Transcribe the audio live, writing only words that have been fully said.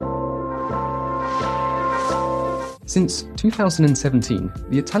Since 2017,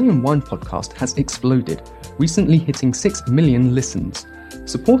 the Italian Wine Podcast has exploded, recently hitting 6 million listens.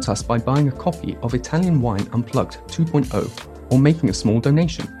 Support us by buying a copy of Italian Wine Unplugged 2.0 or making a small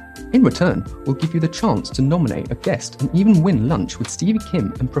donation. In return, we'll give you the chance to nominate a guest and even win lunch with Stevie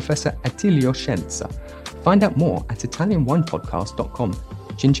Kim and Professor Attilio Scienza. Find out more at italianwinepodcast.com.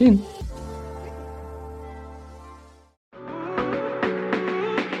 Chin chin!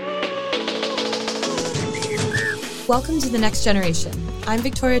 Welcome to The Next Generation. I'm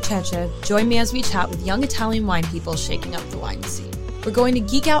Victoria Cece. Join me as we chat with young Italian wine people shaking up the wine scene. We're going to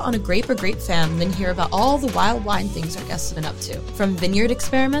geek out on a grape or grape fam, then hear about all the wild wine things our guests have been up to, from vineyard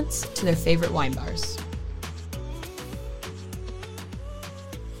experiments to their favorite wine bars.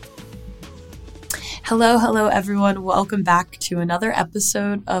 Hello everyone. Welcome back to another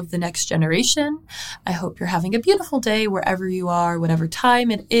episode of The Next Generation. I hope you're having a beautiful day wherever you are, whatever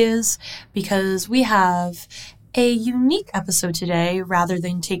time it is, because we have a unique episode today. Rather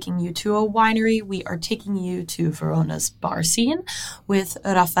than taking you to a winery, we are taking you to Verona's bar scene with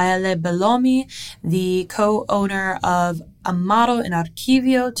Raffaele Bellomi, the co-owner of Amaro and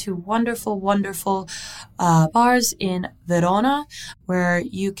Archivio, two wonderful bars in Verona where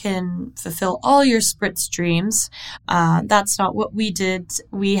you can fulfill all your spritz dreams. That's not what we did.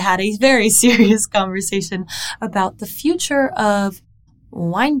 We had a very serious conversation about the future of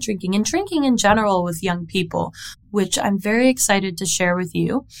wine drinking and drinking in general with young people, which I'm very excited to share with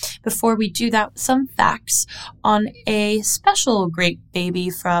you. Before we do that, some facts on a special grape baby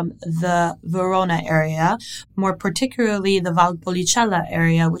from the Verona area, more particularly the Valpolicella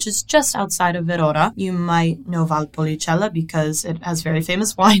area, which is just outside of Verona. You might know Valpolicella because it has very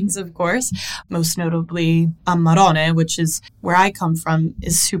famous wines, of course, most notably Amarone, which is where I come from,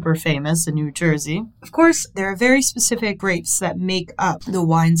 is super famous in New Jersey. Of course, there are very specific grapes that make up the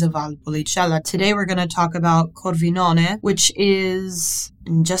wines of Valpolicella. Today we're going to talk about Corvinone, which is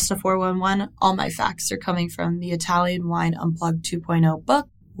just a 411. All my facts are coming from the Italian Wine Unplugged 2.0 book,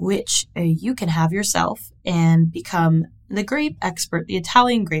 which you can have yourself and become the grape expert, the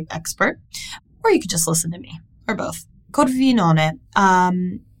Italian grape expert, or you could just listen to me, or both. Corvinone,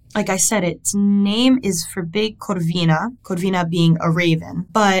 like I said, its name is for big Corvina, Corvina being a raven,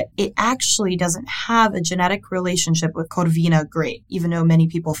 but it actually doesn't have a genetic relationship with Corvina grape, even though many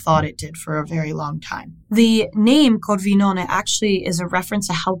people thought it did for a very long time. The name Corvinone actually is a reference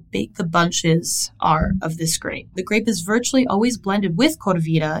to how big the bunches are of this grape. The grape is virtually always blended with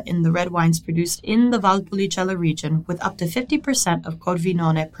Corvina in the red wines produced in the Valpolicella region, with up to 50% of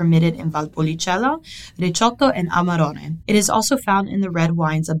Corvinone permitted in Valpolicella, Recioto, and Amarone. It is also found in the red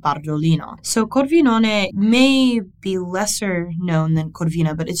wines of Bardolino. So Corvinone may be lesser known than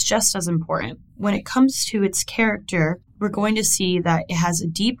Corvina, but it's just as important. When it comes to its character, we're going to see that it has a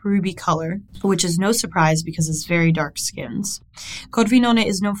deep ruby color, which is no surprise because it's very dark skins. Corvinone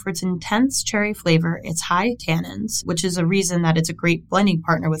is known for its intense cherry flavor, its high tannins, which is a reason that it's a great blending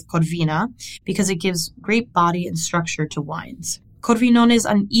partner with Corvina, because it gives great body and structure to wines. Corvinone's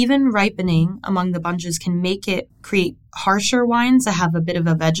uneven ripening among the bunches can make it create harsher wines that have a bit of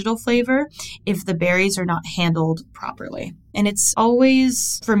a vegetal flavor if the berries are not handled properly. And it's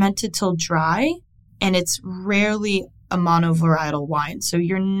always fermented till dry, and it's rarely a monovarietal wine. So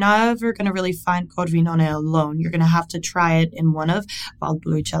you're never going to really find Corvinone alone. You're going to have to try it in one of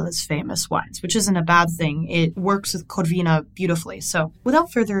Valpolicella's famous wines, which isn't a bad thing. It works with Corvina beautifully. So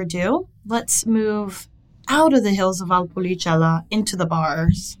without further ado, let's move out of the hills of Valpolicella into the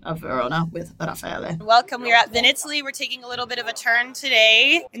bars of Verona with Raffaele. Welcome. We're at Vinitaly. We're taking a little bit of a turn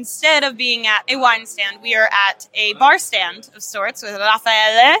today. Instead of being at a wine stand, we are at a bar stand of sorts with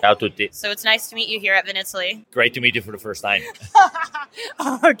Raffaele. Ciao a tutti. So it's nice to meet you here at Vinitaly. Great to meet you for the first time.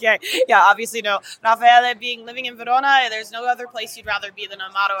 Okay. Yeah, obviously no. Raffaele, living in Verona, there's no other place you'd rather be than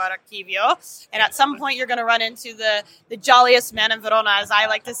Amaro or Archivio. And at some point you're going to run into the jolliest man in Verona, as I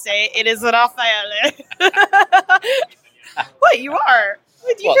like to say. It is Raffaele. What, you are?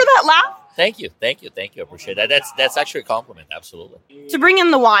 Did you hear that laugh? Thank you. I appreciate that. That's actually a compliment. Absolutely. To bring in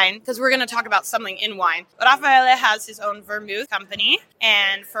the wine, because we're going to talk about something in wine, Raffaele has his own vermouth company.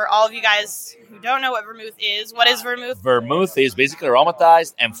 And for all of you guys who don't know what vermouth is, what is vermouth? Vermouth is basically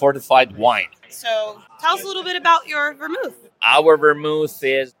aromatized and fortified wine. So tell us a little bit about your vermouth. Our vermouth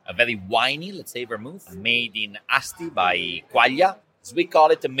is a very winey, let's say, vermouth made in Asti by Quaglia. So we call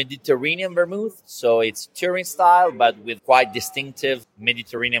it a Mediterranean vermouth. So it's Turin style, but with quite distinctive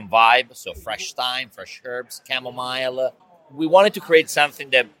Mediterranean vibe. So fresh thyme, fresh herbs, chamomile. We wanted to create something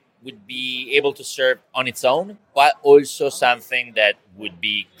that would be able to serve on its own, but also something that would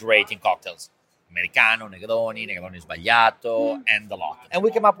be great in cocktails. Americano, Negroni Sbagliato, and a lot. And we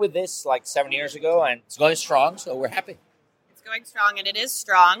came up with this like 7 years ago, and it's going strong, so we're happy. It's going strong, and it is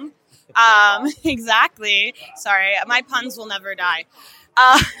strong. Exactly. Sorry, my puns will never die.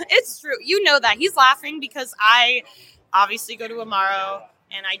 It's true. You know that. He's laughing because I obviously go to Amaro,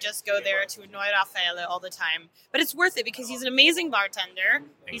 and I just go there to annoy Raffaele all the time. But it's worth it because he's an amazing bartender.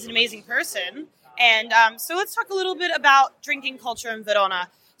 He's an amazing person. And so let's talk a little bit about drinking culture in Verona.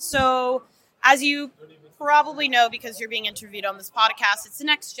 So as you probably know, because you're being interviewed on this podcast, it's the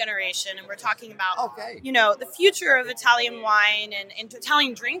next generation. And we're talking about, the future of Italian wine and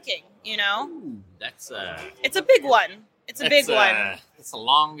Italian drinking, Ooh, it's a big one. It's a big one. It's a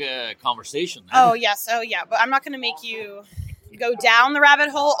long conversation. Oh, yes. Oh, yeah. But I'm not going to make you go down the rabbit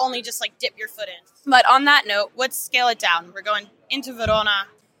hole, only just like dip your foot in. But on that note, let's scale it down. We're going into Verona.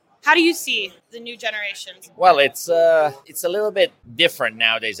 How do you see the new generations? Well, it's a little bit different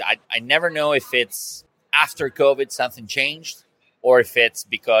nowadays. I never know if it's after COVID something changed or if it's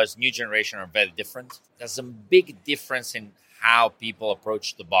because new generation are very different. There's a big difference in how people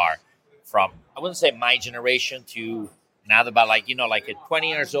approach the bar from, I wouldn't say my generation to now, but like at 20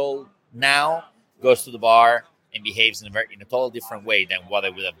 years old now goes to the bar and behaves in a total different way than what I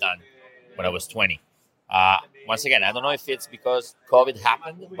would have done when I was 20. Once again, I don't know if it's because COVID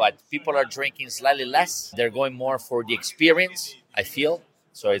happened, but people are drinking slightly less. They're going more for the experience, I feel.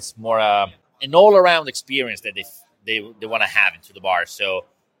 So it's more an all-around experience that they want to have into the bar. So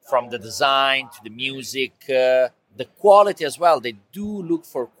from the design to the music, the quality as well. They do look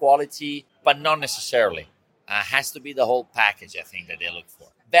for quality, but not necessarily. Has to be the whole package, I think, that they look for.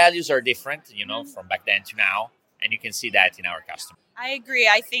 Values are different, from back then to now. And you can see that in our customers. I agree.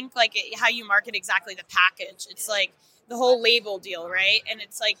 I think how you market exactly the package. It's like the whole label deal, right? And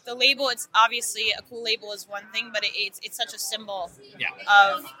it's like the label, it's obviously a cool label is one thing, but it's such a symbol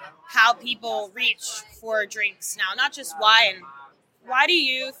of how people reach for drinks now, not just wine. Why do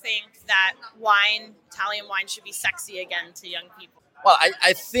you think that Italian wine should be sexy again to young people? Well,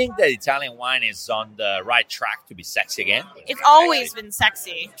 I think that Italian wine is on the right track to be sexy again. It's always been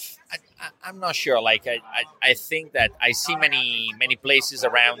sexy. I'm not sure. Like, I think that I see many places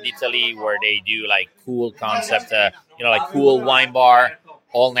around Italy where they do like cool concept, like cool wine bar,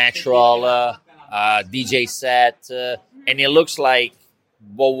 all natural, DJ set. And it looks like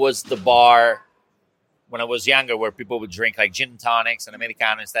what was the bar when I was younger where people would drink like gin and tonics and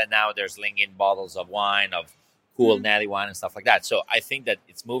Americano. Instead, now there's slinging bottles of wine, of cool natty wine and stuff like that. So I think that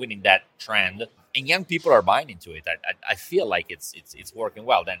it's moving in that trend, and young people are buying into it. I feel like it's working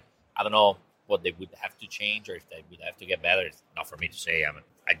well. Then I don't know what they would have to change or if they would have to get better. It's not for me to say.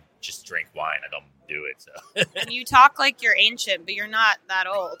 I just drink wine. I don't do it. So. And you talk like you're ancient, but you're not that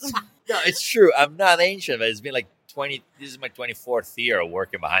old. No, it's true. I'm not ancient, but it's been like 20. This is my 24th year of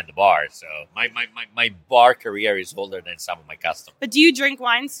working behind the bar. So my bar career is older than some of my customers. But do you drink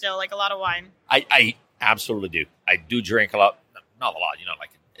wine still? Like a lot of wine? I absolutely do. I do drink a lot, not a lot, like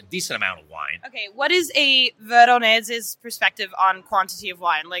a decent amount of wine. Okay, what is a Veronese's perspective on quantity of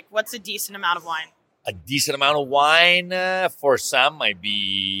wine? Like, what's a decent amount of wine? A decent amount of wine for some might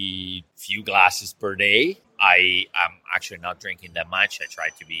be a few glasses per day. I am actually not drinking that much. I try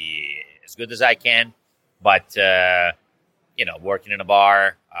to be as good as I can. But, working in a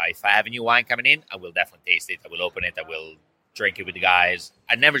bar, if I have a new wine coming in, I will definitely taste it. I will open it. I will drink it with the guys.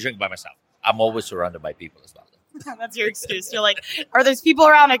 I never drink by myself. I'm always surrounded by people as well. That's your excuse. You're like, are there people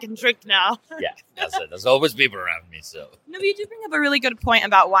around I can drink now? Yeah, that's it. There's always people around me. So no, but you do bring up a really good point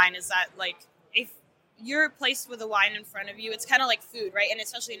about wine. Is that like if you're placed with a wine in front of you, it's kind of like food, right? And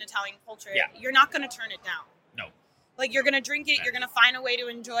especially in Italian culture, you're not going to turn it down. No, like you're going to drink it. You're going to find a way to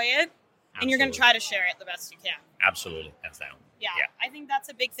enjoy it, and you're going to try to share it the best you can. Absolutely, hands down. Yeah, I think that's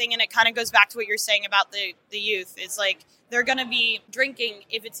a big thing, and it kind of goes back to what you're saying about the youth. It's like they're going to be drinking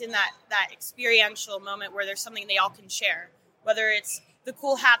if it's in that experiential moment where there's something they all can share, whether it's the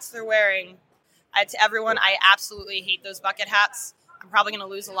cool hats they're wearing. To everyone, I absolutely hate those bucket hats. I'm probably going to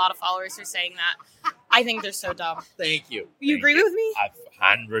lose a lot of followers for saying that. I think they're so dumb. Thank you. You agree with me?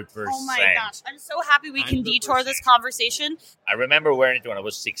 100%. Oh my gosh. I'm so happy we can 100%. Detour this conversation. I remember wearing it when I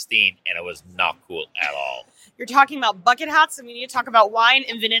was 16, and it was not cool at all. You're talking about bucket hats, and we need to talk about wine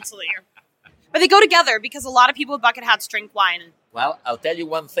and Vinitaly. But they go together because a lot of people with bucket hats drink wine. Well, I'll tell you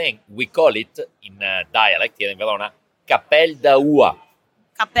one thing. We call it, in dialect here in Verona, capel da ua.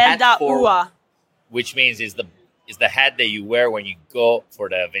 Capel da ua. Which means is the hat that you wear when you go for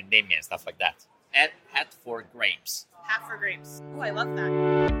the vendemmia and stuff like that. Hat for grapes. Hat for grapes. Oh, I love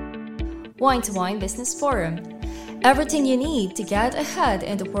that. Wine to Wine Business Forum. Everything you need to get ahead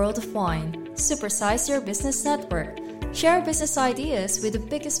in the world of wine. Supersize your business network. Share business ideas with the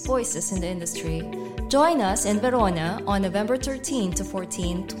biggest voices in the industry. Join us in Verona on November 13 to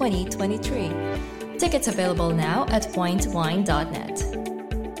 14, 2023. Tickets available now at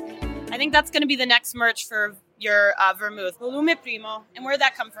pointwine.net. I think that's going to be the next merch for your vermouth. Volume Primo. And where did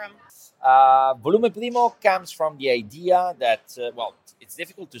that come from? Volume Primo comes from the idea that, it's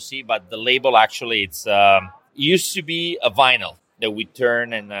difficult to see, but the label actually, it used to be a vinyl that we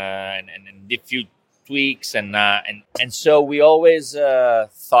turn and did few tweaks and so we always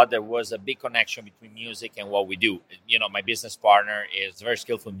thought there was a big connection between music and what we do. You know, my business partner is a very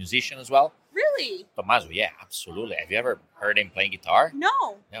skillful musician as well. Really? Tommaso, yeah, absolutely. Have you ever heard him playing guitar?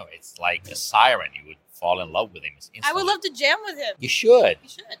 No, it's like a siren. You would fall in love with him instantly. I would love to jam with him. You should. You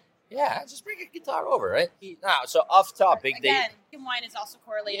should. Yeah, just bring a guitar over, right? Now, so off topic. Again, music and wine is also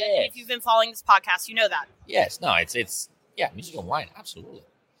correlated. Yes. And if you've been following this podcast, you know that. Yes, no, it's music and wine, absolutely.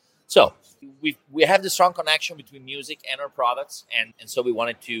 So we have the strong connection between music and our products, and so we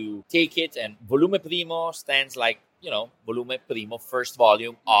wanted to take it, and Volume Primo stands like, Volume Primo, first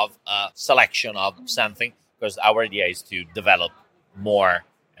volume of a selection of something, because our idea is to develop more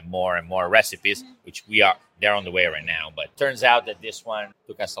and more and more recipes, which they're on the way right now. But turns out that this one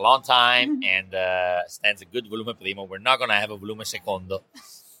took us a long time and stands a good Volume Primo. We're not going to have a Volume Secondo.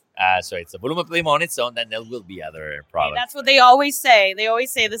 So it's a Volume Primo on its own, then there will be other products. That's what they always say. They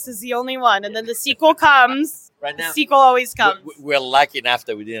always say this is the only one. And then the sequel comes. Right now, the sequel always comes. We're lucky enough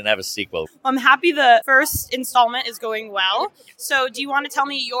that we didn't have a sequel. I'm happy the first installment is going well. So do you want to tell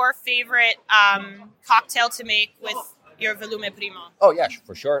me your favorite cocktail to make with your Volume Primo? Oh, yeah,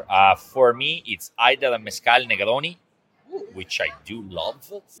 for sure. For me, it's either a Mezcal Negroni, which I do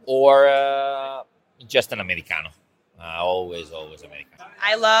love, or just an Americano. Always Americano.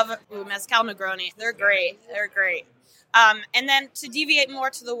 I love Mezcal Negroni. They're great. And then to deviate more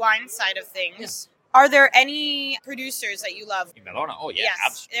to the wine side of things, are there any producers that you love? In Verona? Oh, yeah. Yes,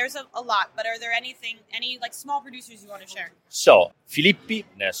 Absolutely. there's a lot. But are there any like small producers you want to share? So, Filippi,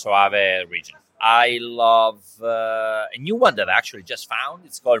 the Soave region. I love a new one that I actually just found.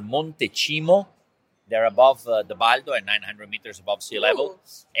 It's called Montecimo. They're above the Baldo at 900 meters above sea level.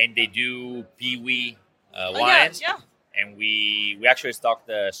 And they do Piwi wines. Yeah. And we actually stocked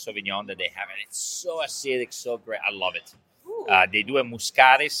the Sauvignon that they have, and it's so acidic, so great. I love it. They do a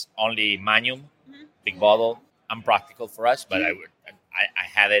Muscaris, only Magnum, big bottle. Unpractical for us, but I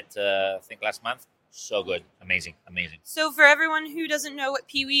had it, I think, last month. So good. Amazing. So for everyone who doesn't know what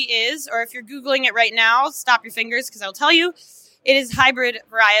Piwi is, or if you're Googling it right now, stop your fingers because I'll tell you. It is hybrid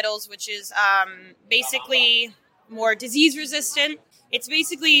varietals, which is basically more disease resistant. It's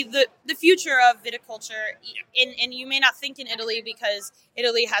basically the future of viticulture, and you may not think in Italy because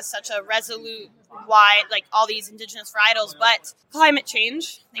Italy has such a resolute, wide, like all these indigenous varietals, but climate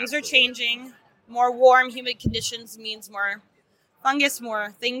change, things are changing. More warm, humid conditions means more fungus,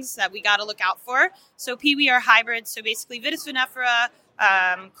 more things that we got to look out for. So Piwi are hybrids, so basically Vitis vinifera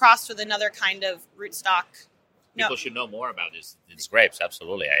crossed with another kind of rootstock. People should know more about these grapes,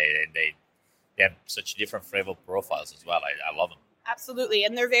 absolutely. They have such different flavor profiles as well. I love them. Absolutely,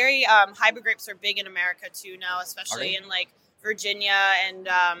 and they're very hybrid grapes are big in America too now, especially in like Virginia and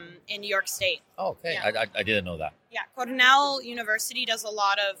in New York State. Oh, okay. Yeah. I didn't know that. Yeah, Cornell University does a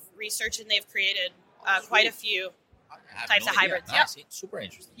lot of research, and they've created quite a few types of hybrids. Yeah, super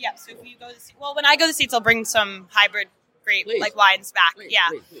interesting. Yeah, so if you go to when I go to the States, I'll bring some hybrid grape like wines back. Please.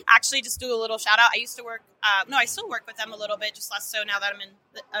 Actually, just do a little shout out. I used to work. I still work with them a little bit, just less so now that I'm in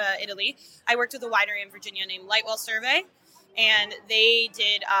Italy. I worked with a winery in Virginia named Lightwell Survey. And they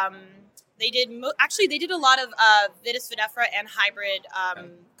did a lot of Vitis vinifera and hybrid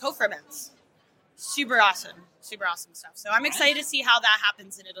co-ferments. Super awesome stuff. So I'm excited to see how that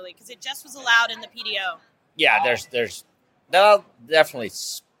happens in Italy because it just was allowed in the PDO. Yeah, there are definitely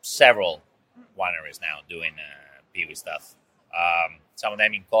several wineries now doing Piwi stuff. Some of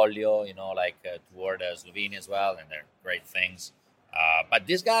them in Collio, toward Slovenia as well, and they're great things. But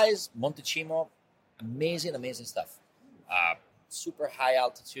these guys, Montecimo, amazing stuff. Super high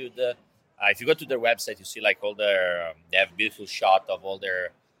altitude. If you go to their website, you see like all their. They have a beautiful shot of all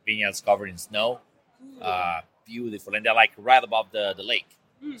their vineyards covered in snow. Beautiful, and they're like right above the lake.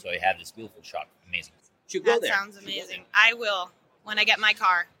 So you have this beautiful shot. Amazing. You go there. That sounds amazing. I will when I get my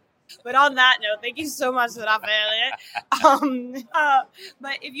car. But on that note, thank you so much, Raffaele.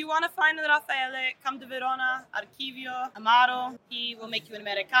 But if you want to find Raffaele, come to Verona, Archivio, Amaro. He will make you an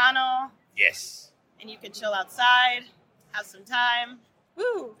Americano. Yes. And you can chill outside, have some time.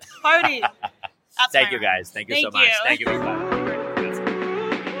 Woo! Party! Thank you, guys. Thank you so much. Thank you very much.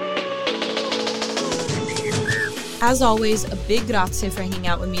 As always, a big grazie for hanging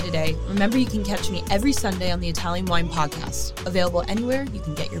out with me today. Remember, you can catch me every Sunday on the Italian Wine Podcast, available anywhere you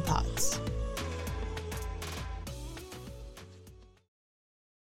can get your pods.